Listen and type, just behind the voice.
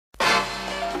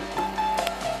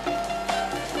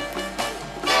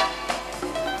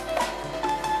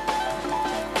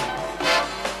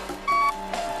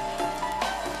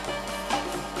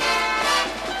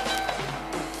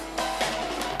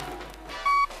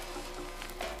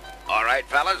right,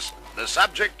 fellas. The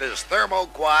subject is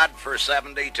Thermo-Quad for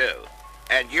 72.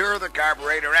 And you're the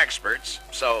carburetor experts,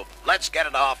 so let's get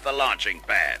it off the launching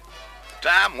pad.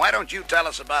 Tom, why don't you tell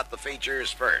us about the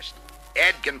features first?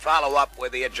 Ed can follow up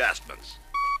with the adjustments.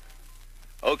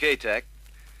 Okay, Tech.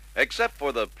 Except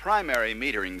for the primary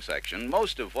metering section,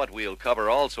 most of what we'll cover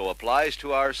also applies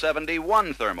to our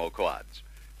 71 Thermo-Quads.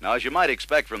 Now, as you might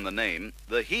expect from the name,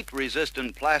 the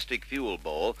heat-resistant plastic fuel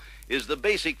bowl is the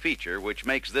basic feature which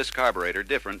makes this carburetor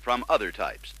different from other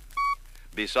types.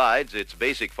 Besides its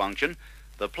basic function,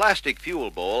 the plastic fuel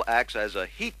bowl acts as a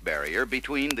heat barrier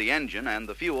between the engine and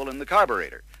the fuel in the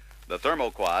carburetor. The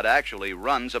Thermo-Quad actually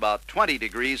runs about 20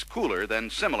 degrees cooler than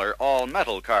similar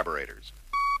all-metal carburetors.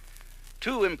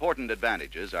 Two important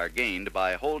advantages are gained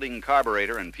by holding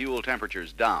carburetor and fuel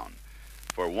temperatures down.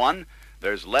 For one,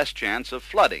 there's less chance of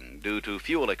flooding due to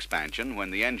fuel expansion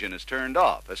when the engine is turned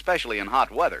off, especially in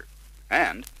hot weather.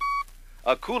 And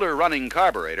a cooler running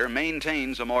carburetor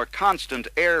maintains a more constant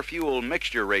air-fuel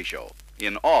mixture ratio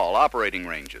in all operating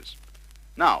ranges.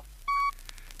 Now,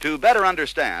 to better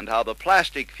understand how the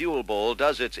plastic fuel bowl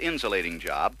does its insulating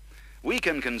job, we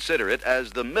can consider it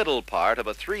as the middle part of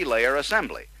a three-layer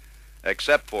assembly.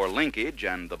 Except for linkage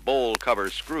and the bowl cover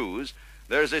screws,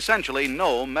 there's essentially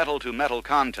no metal-to-metal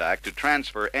contact to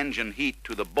transfer engine heat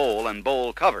to the bowl and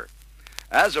bowl cover.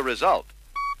 As a result,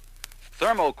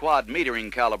 Thermo-Quad metering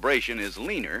calibration is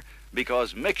leaner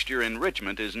because mixture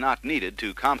enrichment is not needed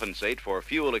to compensate for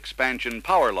fuel expansion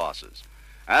power losses.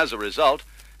 As a result,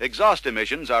 exhaust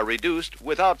emissions are reduced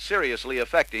without seriously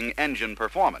affecting engine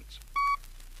performance.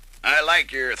 I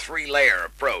like your three-layer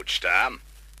approach, Tom.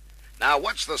 Now,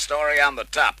 what's the story on the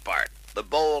top part, the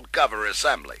bowl cover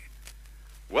assembly?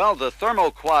 Well, the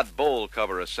Thermo-Quad bowl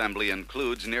cover assembly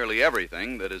includes nearly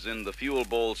everything that is in the fuel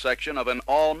bowl section of an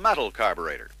all-metal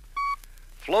carburetor.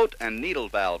 Float and needle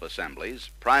valve assemblies,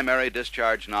 primary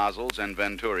discharge nozzles and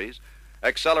venturis,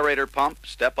 accelerator pump,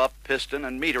 step-up piston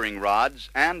and metering rods,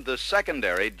 and the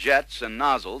secondary jets and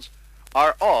nozzles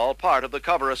are all part of the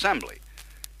cover assembly.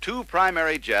 Two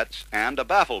primary jets and a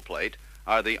baffle plate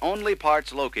are the only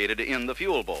parts located in the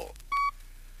fuel bowl.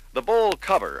 The bowl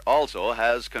cover also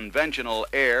has conventional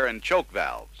air and choke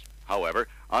valves. However,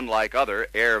 unlike other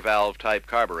air valve type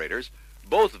carburetors,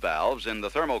 both valves in the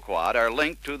Thermo-Quad are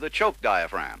linked to the choke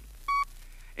diaphragm.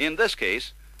 In this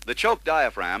case, the choke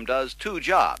diaphragm does two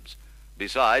jobs.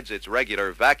 Besides its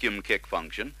regular vacuum kick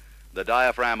function, the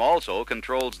diaphragm also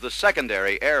controls the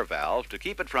secondary air valve to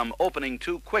keep it from opening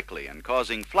too quickly and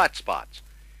causing flat spots.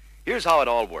 Here's how it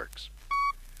all works.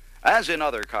 As in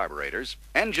other carburetors,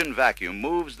 engine vacuum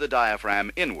moves the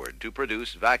diaphragm inward to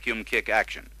produce vacuum kick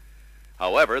action.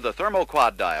 However, the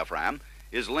Thermo-Quad diaphragm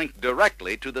is linked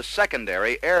directly to the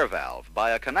secondary air valve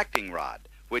by a connecting rod,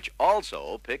 which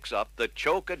also picks up the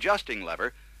choke adjusting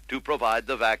lever to provide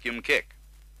the vacuum kick.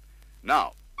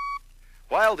 Now,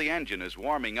 while the engine is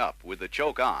warming up with the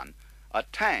choke on, a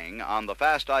tang on the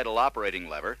fast idle operating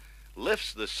lever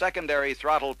lifts the secondary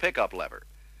throttle pickup lever.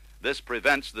 This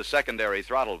prevents the secondary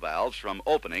throttle valves from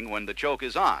opening when the choke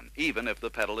is on, even if the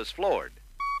pedal is floored.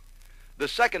 The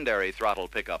secondary throttle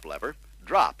pickup lever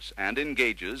drops and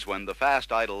engages when the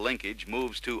fast idle linkage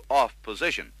moves to off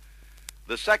position.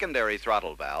 The secondary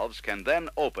throttle valves can then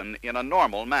open in a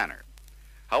normal manner.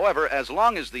 However, as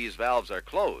long as these valves are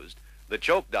closed, the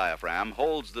choke diaphragm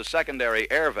holds the secondary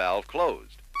air valve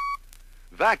closed.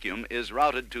 Vacuum is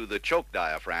routed to the choke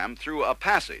diaphragm through a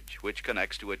passage which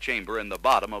connects to a chamber in the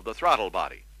bottom of the throttle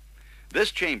body.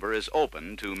 This chamber is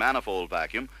open to manifold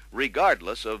vacuum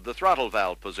regardless of the throttle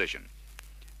valve position.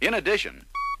 In addition,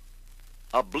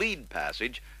 a bleed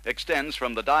passage extends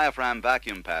from the diaphragm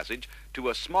vacuum passage to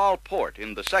a small port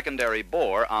in the secondary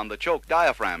bore on the choke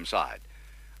diaphragm side.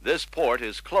 This port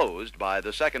is closed by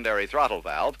the secondary throttle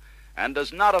valve and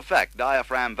does not affect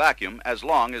diaphragm vacuum as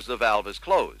long as the valve is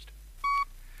closed.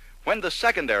 When the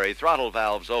secondary throttle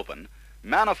valves open,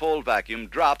 manifold vacuum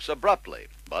drops abruptly,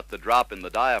 but the drop in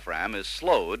the diaphragm is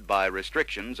slowed by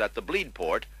restrictions at the bleed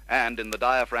port and in the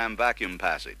diaphragm vacuum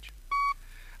passage.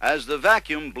 As the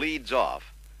vacuum bleeds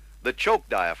off, the choke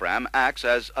diaphragm acts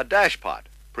as a dashpot,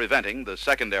 preventing the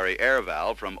secondary air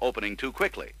valve from opening too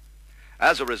quickly.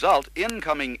 As a result,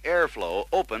 incoming airflow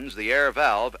opens the air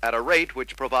valve at a rate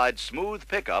which provides smooth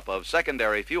pickup of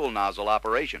secondary fuel nozzle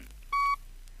operation.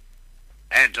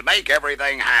 And to make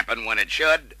everything happen when it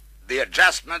should, the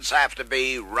adjustments have to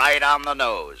be right on the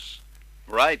nose.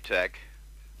 Right, Tech.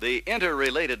 The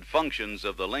interrelated functions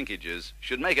of the linkages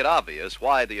should make it obvious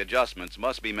why the adjustments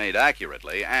must be made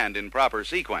accurately and in proper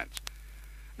sequence.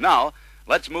 Now,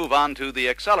 let's move on to the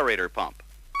accelerator pump.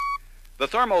 The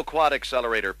Thermo-Quad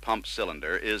accelerator pump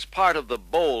cylinder is part of the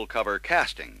bowl cover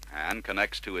casting and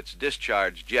connects to its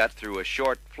discharge jet through a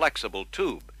short, flexible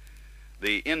tube.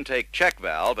 The intake check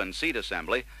valve and seat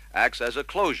assembly acts as a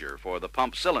closure for the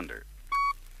pump cylinder.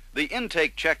 The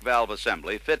intake check valve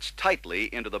assembly fits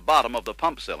tightly into the bottom of the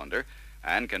pump cylinder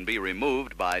and can be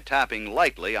removed by tapping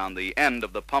lightly on the end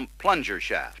of the pump plunger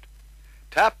shaft.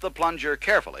 Tap the plunger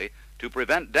carefully to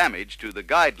prevent damage to the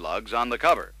guide lugs on the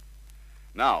cover.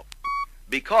 Now,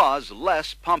 because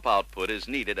less pump output is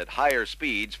needed at higher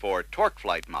speeds for torque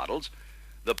flight models,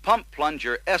 the pump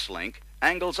plunger S-link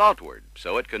angles outward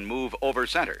so it can move over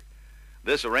center.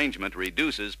 This arrangement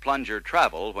reduces plunger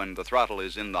travel when the throttle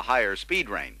is in the higher speed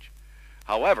range.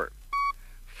 However,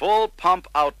 full pump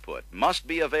output must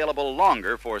be available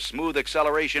longer for smooth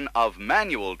acceleration of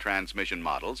manual transmission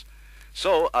models,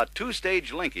 so a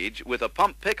two-stage linkage with a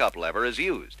pump pickup lever is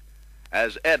used.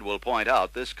 As Ed will point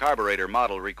out, this carburetor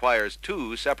model requires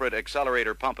two separate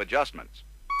accelerator pump adjustments.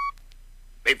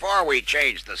 Before we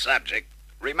change the subject,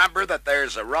 remember that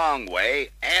there's a wrong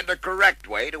way and a correct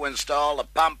way to install a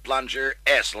pump plunger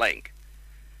S-link.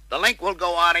 The link will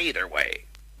go on either way,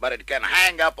 but it can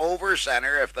hang up over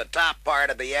center if the top part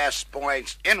of the S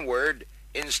points inward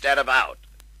instead of out.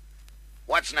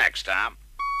 What's next, Tom?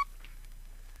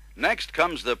 Next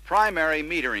comes the primary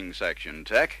metering section,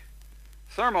 Tech.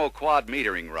 Thermo-Quad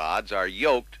metering rods are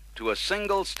yoked to a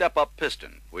single step-up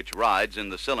piston, which rides in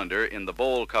the cylinder in the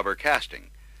bowl cover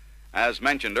casting. As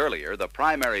mentioned earlier, the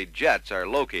primary jets are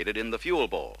located in the fuel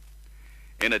bowl.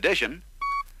 In addition,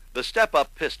 the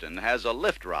step-up piston has a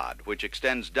lift rod which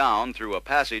extends down through a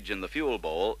passage in the fuel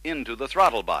bowl into the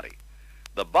throttle body.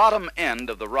 The bottom end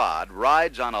of the rod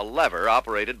rides on a lever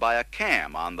operated by a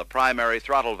cam on the primary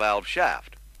throttle valve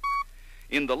shaft.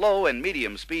 In the low and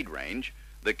medium speed range,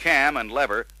 the cam and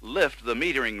lever lift the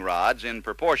metering rods in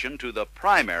proportion to the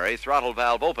primary throttle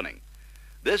valve opening.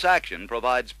 This action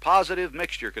provides positive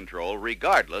mixture control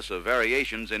regardless of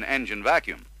variations in engine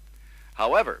vacuum.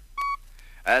 However,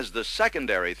 as the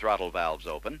secondary throttle valves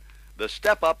open, the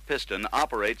step-up piston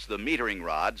operates the metering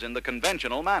rods in the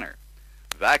conventional manner.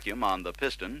 Vacuum on the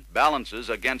piston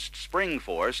balances against spring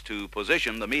force to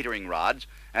position the metering rods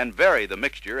and vary the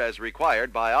mixture as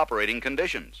required by operating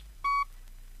conditions.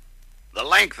 The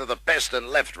length of the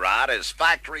piston lift rod is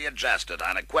factory adjusted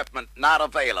on equipment not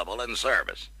available in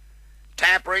service.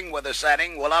 Tampering with a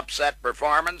setting will upset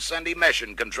performance and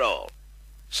emission control,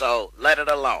 so let it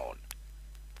alone.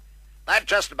 That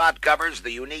just about covers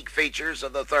the unique features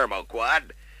of the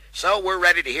Thermo-Quad, so we're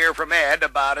ready to hear from Ed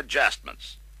about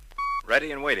adjustments. Ready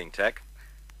and waiting, Tech.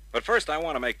 But first I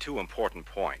want to make two important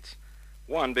points.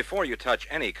 One, before you touch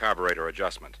any carburetor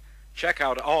adjustment, check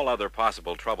out all other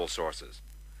possible trouble sources.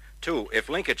 Two, if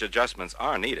linkage adjustments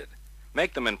are needed,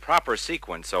 make them in proper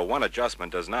sequence so one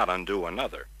adjustment does not undo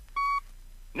another.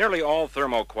 Nearly all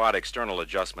Thermo-Quad external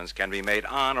adjustments can be made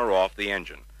on or off the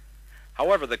engine.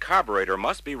 However, the carburetor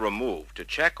must be removed to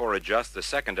check or adjust the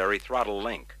secondary throttle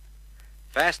link.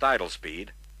 Fast idle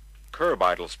speed, curb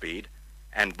idle speed,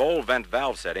 and bowl vent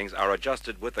valve settings are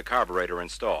adjusted with the carburetor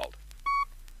installed.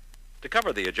 To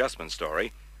cover the adjustment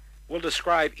story, we'll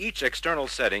describe each external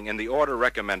setting in the order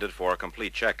recommended for a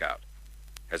complete checkout.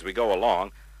 As we go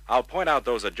along, I'll point out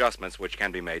those adjustments which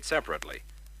can be made separately.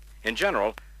 In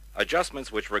general,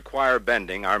 adjustments which require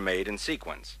bending are made in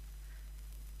sequence.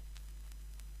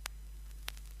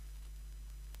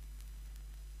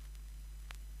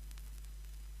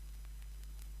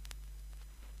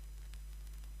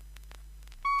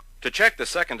 To check the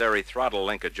secondary throttle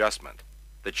link adjustment,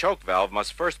 the choke valve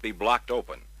must first be blocked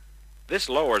open. This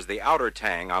lowers the outer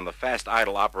tang on the fast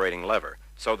idle operating lever,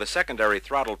 so the secondary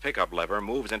throttle pickup lever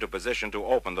moves into position to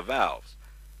open the valves.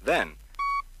 Then,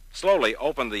 slowly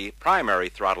open the primary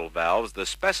throttle valves the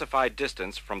specified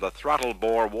distance from the throttle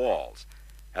bore walls.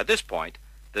 At this point,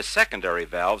 the secondary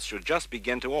valves should just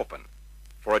begin to open.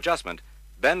 For adjustment,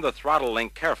 bend the throttle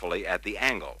link carefully at the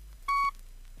angle.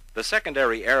 The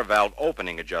secondary air valve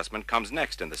opening adjustment comes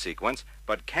next in the sequence,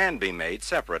 but can be made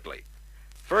separately.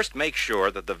 First, make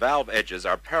sure that the valve edges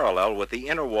are parallel with the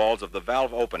inner walls of the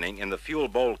valve opening in the fuel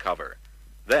bowl cover.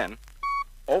 Then,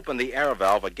 open the air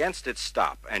valve against its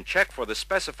stop and check for the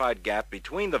specified gap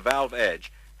between the valve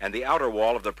edge and the outer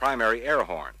wall of the primary air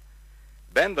horn.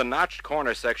 Bend the notched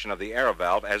corner section of the air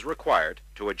valve as required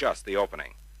to adjust the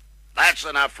opening. That's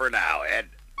enough for now, Ed.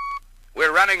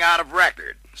 We're running out of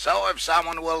record, so if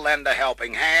someone will lend a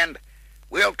helping hand,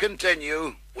 we'll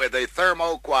continue with the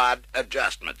Thermo-Quad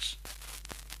adjustments.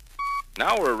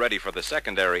 Now we're ready for the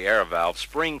secondary air valve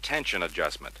spring tension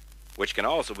adjustment, which can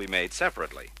also be made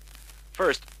separately.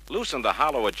 First, loosen the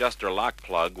hollow adjuster lock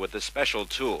plug with this special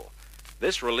tool.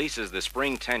 This releases the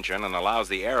spring tension and allows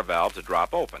the air valve to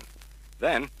drop open.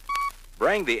 Then,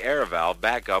 bring the air valve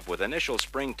back up with initial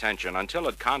spring tension until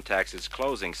it contacts its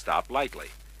closing stop lightly.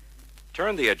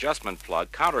 Turn the adjustment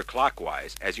plug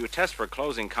counterclockwise as you test for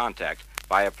closing contact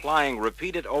by applying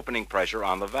repeated opening pressure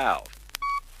on the valve.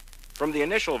 From the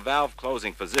initial valve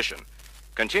closing position,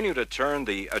 continue to turn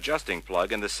the adjusting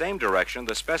plug in the same direction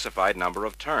the specified number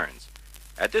of turns.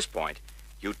 At this point,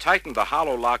 you tighten the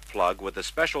hollow lock plug with a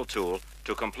special tool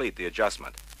to complete the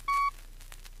adjustment.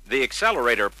 The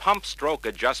accelerator pump stroke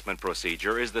adjustment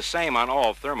procedure is the same on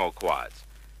all Thermo-Quads.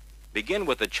 Begin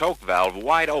with the choke valve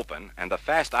wide open and the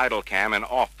fast idle cam in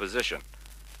off position.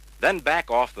 Then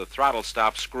back off the throttle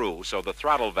stop screw so the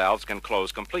throttle valves can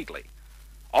close completely.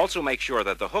 Also make sure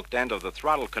that the hooked end of the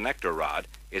throttle connector rod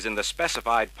is in the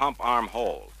specified pump arm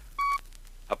hole.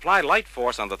 Apply light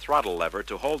force on the throttle lever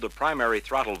to hold the primary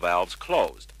throttle valves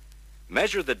closed.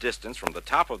 Measure the distance from the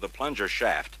top of the plunger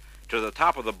shaft to the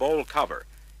top of the bowl cover,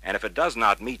 and if it does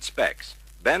not meet specs,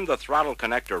 bend the throttle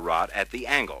connector rod at the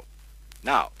angle.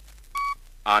 Now,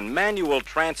 on manual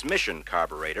transmission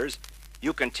carburetors,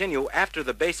 you continue after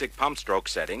the basic pump stroke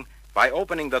setting by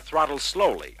opening the throttle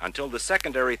slowly until the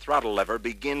secondary throttle lever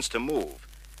begins to move.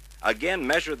 Again,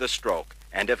 measure the stroke,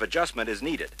 and if adjustment is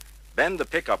needed, bend the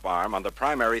pickup arm on the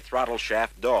primary throttle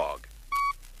shaft dog.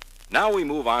 Now we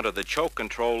move on to the choke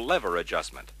control lever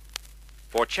adjustment.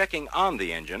 For checking on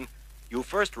the engine, you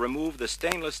first remove the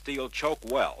stainless steel choke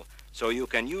well so you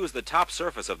can use the top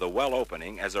surface of the well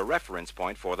opening as a reference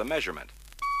point for the measurement.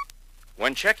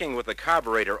 When checking with the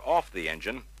carburetor off the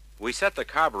engine, we set the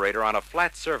carburetor on a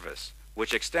flat surface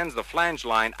which extends the flange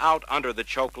line out under the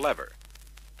choke lever.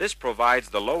 This provides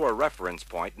the lower reference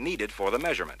point needed for the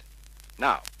measurement.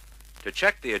 Now, to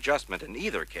check the adjustment in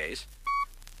either case,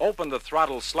 open the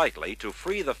throttle slightly to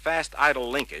free the fast idle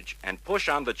linkage and push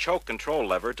on the choke control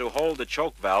lever to hold the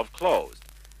choke valve closed.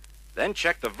 Then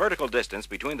check the vertical distance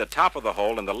between the top of the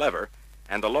hole in the lever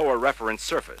and the lower reference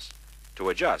surface. To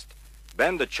adjust,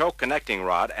 bend the choke connecting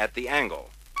rod at the angle.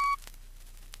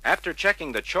 After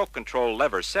checking the choke control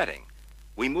lever setting,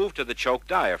 we move to the choke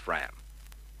diaphragm.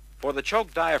 For the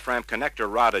choke diaphragm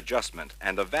connector rod adjustment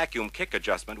and the vacuum kick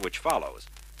adjustment which follows,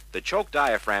 the choke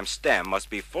diaphragm stem must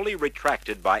be fully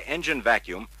retracted by engine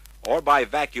vacuum or by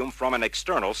vacuum from an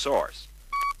external source.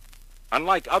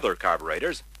 Unlike other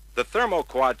carburetors, the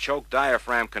Thermo-Quad choke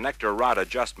diaphragm connector rod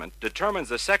adjustment determines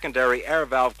the secondary air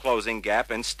valve closing gap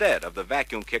instead of the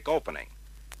vacuum kick opening.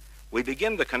 We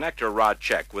begin the connector rod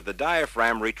check with the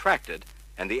diaphragm retracted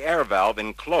and the air valve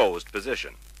in closed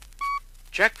position.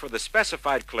 Check for the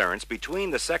specified clearance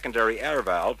between the secondary air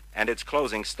valve and its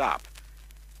closing stop.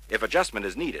 If adjustment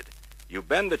is needed, you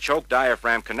bend the choke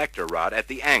diaphragm connector rod at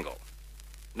the angle.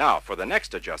 Now, for the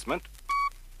next adjustment,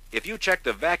 if you check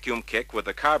the vacuum kick with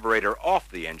the carburetor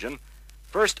off the engine,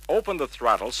 first open the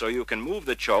throttle so you can move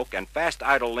the choke and fast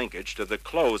idle linkage to the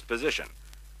closed position.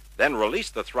 Then release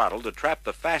the throttle to trap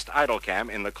the fast idle cam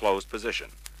in the closed position.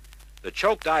 The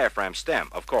choke diaphragm stem,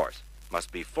 of course,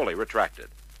 must be fully retracted.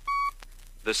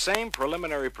 The same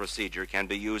preliminary procedure can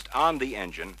be used on the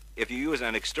engine if you use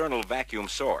an external vacuum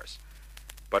source.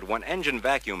 But when engine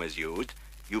vacuum is used,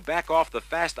 you back off the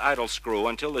fast idle screw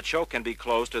until the choke can be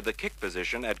closed to the kick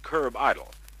position at curb idle.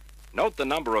 Note the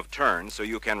number of turns so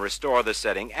you can restore the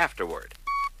setting afterward.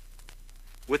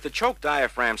 With the choke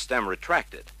diaphragm stem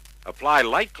retracted, apply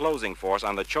light closing force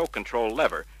on the choke control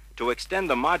lever to extend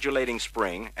the modulating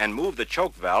spring and move the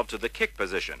choke valve to the kick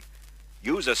position.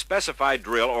 Use a specified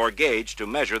drill or gauge to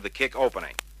measure the kick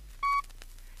opening.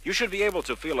 You should be able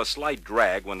to feel a slight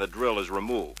drag when the drill is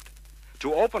removed.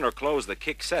 To open or close the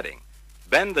kick setting,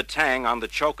 bend the tang on the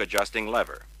choke adjusting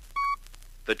lever.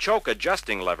 The choke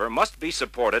adjusting lever must be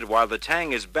supported while the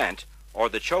tang is bent, or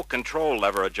the choke control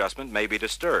lever adjustment may be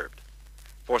disturbed.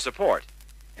 For support,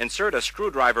 insert a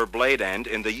screwdriver blade end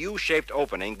in the U-shaped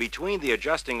opening between the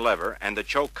adjusting lever and the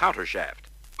choke countershaft.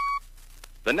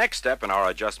 The next step in our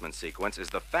adjustment sequence is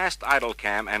the fast idle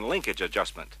cam and linkage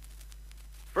adjustment.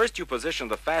 First, you position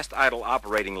the fast idle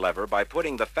operating lever by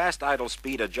putting the fast idle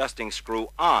speed adjusting screw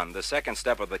on the second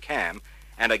step of the cam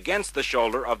and against the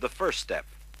shoulder of the first step.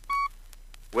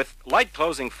 With light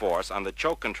closing force on the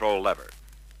choke control lever,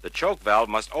 the choke valve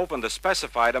must open the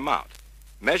specified amount,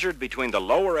 measured between the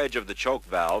lower edge of the choke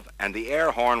valve and the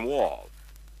air horn wall.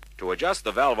 To adjust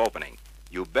the valve opening,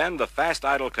 you bend the fast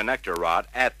idle connector rod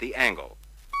at the angle.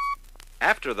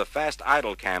 After the fast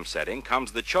idle cam setting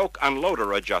comes the choke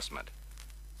unloader adjustment.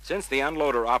 Since the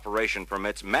unloader operation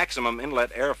permits maximum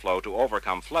inlet airflow to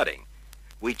overcome flooding,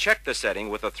 we check the setting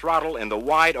with the throttle in the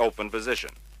wide open position.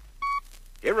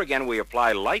 Here again we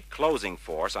apply light closing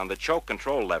force on the choke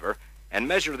control lever and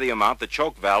measure the amount the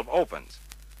choke valve opens.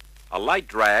 A light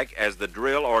drag as the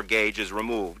drill or gauge is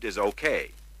removed is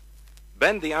okay.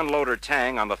 Bend the unloader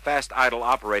tang on the fast idle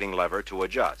operating lever to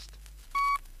adjust.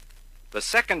 The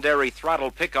secondary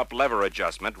throttle pickup lever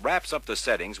adjustment wraps up the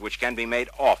settings which can be made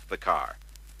off the car.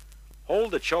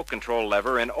 Hold the choke control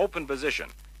lever in open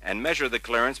position and measure the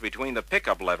clearance between the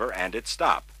pickup lever and its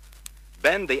stop.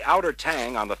 Bend the outer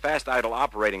tang on the fast idle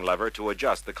operating lever to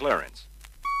adjust the clearance.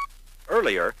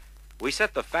 Earlier, we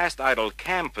set the fast idle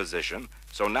cam position,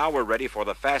 so now we're ready for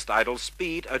the fast idle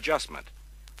speed adjustment,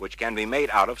 which can be made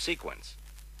out of sequence.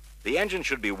 The engine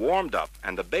should be warmed up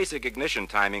and the basic ignition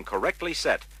timing correctly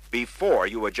set before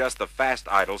you adjust the fast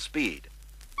idle speed.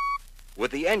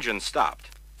 With the engine stopped,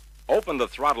 open the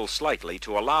throttle slightly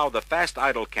to allow the fast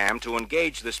idle cam to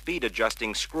engage the speed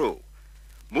adjusting screw.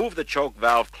 Move the choke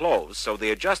valve closed so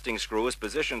the adjusting screw is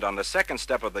positioned on the second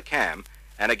step of the cam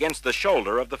and against the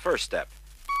shoulder of the first step.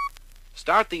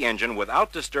 Start the engine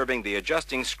without disturbing the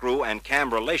adjusting screw and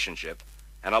cam relationship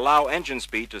and allow engine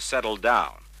speed to settle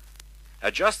down.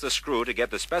 Adjust the screw to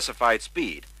get the specified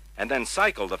speed and then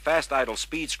cycle the fast idle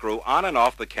speed screw on and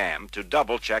off the cam to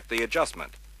double check the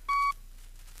adjustment.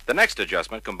 The next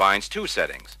adjustment combines two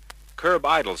settings, curb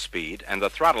idle speed and the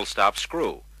throttle stop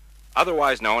screw,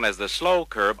 otherwise known as the slow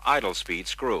curb idle speed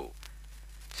screw.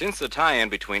 Since the tie-in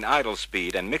between idle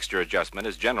speed and mixture adjustment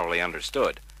is generally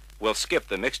understood, we'll skip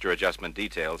the mixture adjustment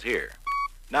details here.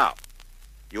 Now,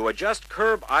 you adjust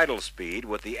curb idle speed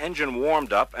with the engine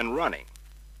warmed up and running.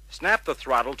 Snap the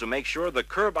throttle to make sure the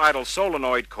curb idle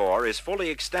solenoid core is fully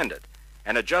extended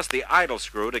and adjust the idle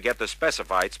screw to get the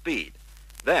specified speed.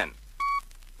 Then,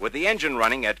 with the engine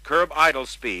running at curb idle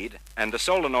speed and the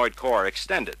solenoid core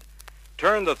extended,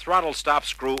 turn the throttle stop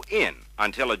screw in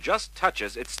until it just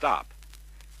touches its stop.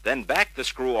 Then back the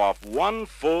screw off one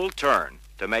full turn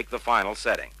to make the final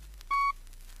setting.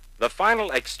 The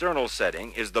final external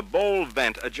setting is the bowl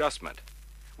vent adjustment,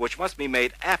 which must be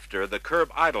made after the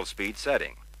curb idle speed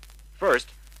setting.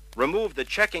 First, remove the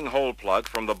checking hole plug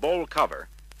from the bowl cover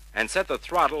and set the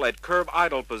throttle at curb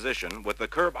idle position with the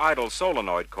curb idle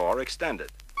solenoid core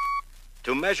extended.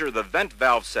 To measure the vent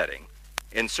valve setting,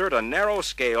 insert a narrow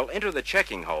scale into the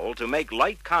checking hole to make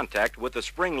light contact with the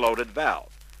spring-loaded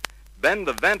valve. Bend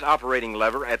the vent operating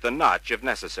lever at the notch if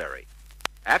necessary.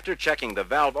 After checking the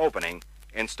valve opening,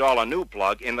 install a new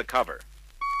plug in the cover.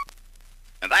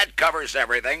 And that covers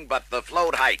everything but the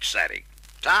float height setting.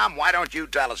 Tom, why don't you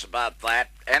tell us about that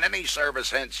and any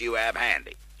service hints you have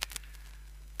handy?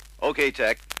 Okay,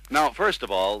 Tech. Now, first of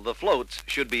all, the floats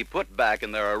should be put back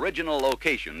in their original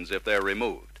locations if they're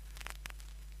removed.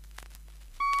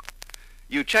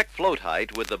 You check float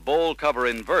height with the bowl cover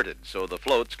inverted so the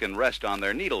floats can rest on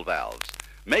their needle valves.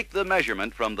 Make the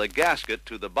measurement from the gasket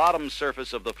to the bottom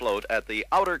surface of the float at the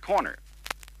outer corner.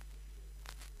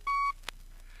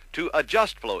 To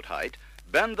adjust float height,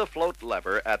 bend the float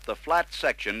lever at the flat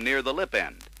section near the lip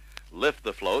end. Lift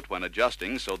the float when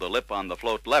adjusting so the lip on the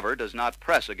float lever does not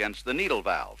press against the needle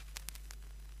valve.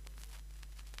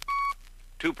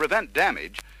 To prevent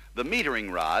damage, the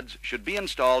metering rods should be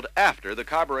installed after the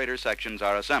carburetor sections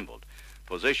are assembled.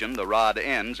 Position the rod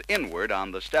ends inward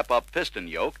on the step-up piston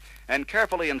yoke and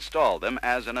carefully install them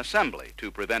as an assembly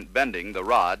to prevent bending the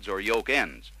rods or yoke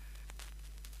ends.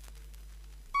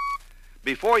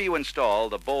 Before you install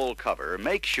the bowl cover,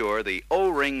 make sure the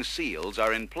O-ring seals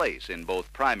are in place in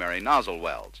both primary nozzle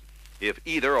wells. If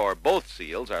either or both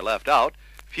seals are left out,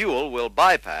 fuel will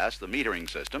bypass the metering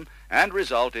system and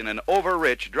result in an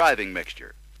over-rich driving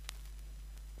mixture.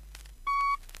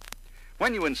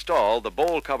 When you install the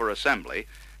bowl cover assembly,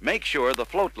 make sure the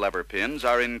float lever pins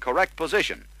are in correct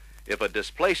position. If a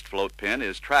displaced float pin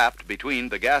is trapped between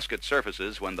the gasket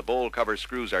surfaces when the bowl cover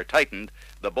screws are tightened,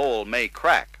 the bowl may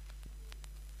crack.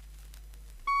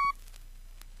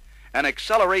 An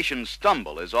acceleration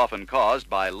stumble is often caused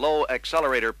by low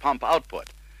accelerator pump output.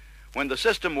 When the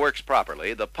system works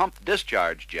properly, the pump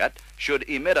discharge jet should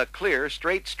emit a clear,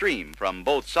 straight stream from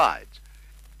both sides.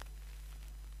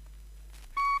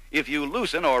 If you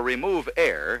loosen or remove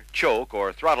air, choke,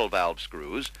 or throttle valve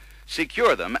screws,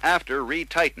 secure them after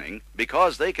retightening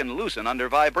because they can loosen under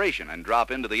vibration and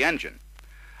drop into the engine.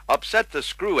 Upset the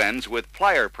screw ends with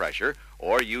plier pressure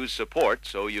or use support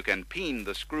so you can peen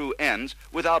the screw ends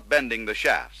without bending the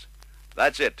shafts.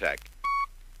 That's it, Tech.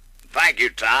 Thank you,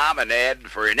 Tom and Ed,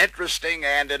 for an interesting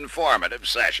and informative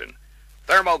session.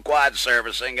 Thermo-Quad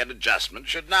servicing and adjustment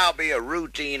should now be a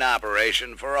routine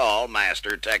operation for all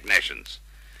master technicians.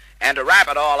 And to wrap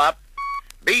it all up,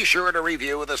 be sure to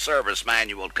review the service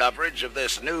manual coverage of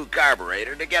this new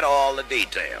carburetor to get all the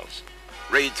details.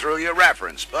 Read through your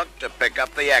reference book to pick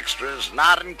up the extras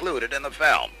not included in the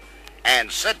film.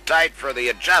 And sit tight for the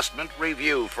adjustment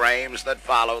review frames that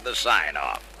follow the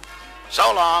sign-off.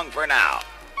 So long for now.